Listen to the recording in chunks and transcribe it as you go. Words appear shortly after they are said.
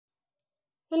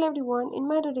Hello everyone, in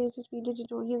my today's video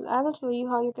tutorial, I will show you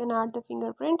how you can add the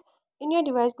fingerprint in your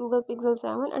device Google Pixel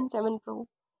 7 and 7 Pro.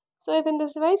 So if in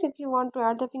this device, if you want to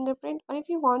add the fingerprint or if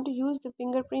you want to use the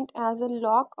fingerprint as a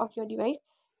lock of your device,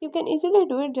 you can easily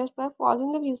do it just by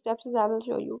following the few steps as I will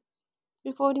show you.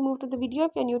 Before we move to the video,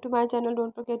 if you are new to my channel,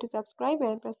 don't forget to subscribe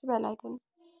and press the bell icon.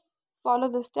 Follow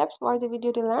the steps, watch the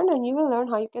video till end and you will learn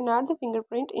how you can add the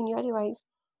fingerprint in your device.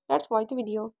 Let's watch the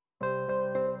video.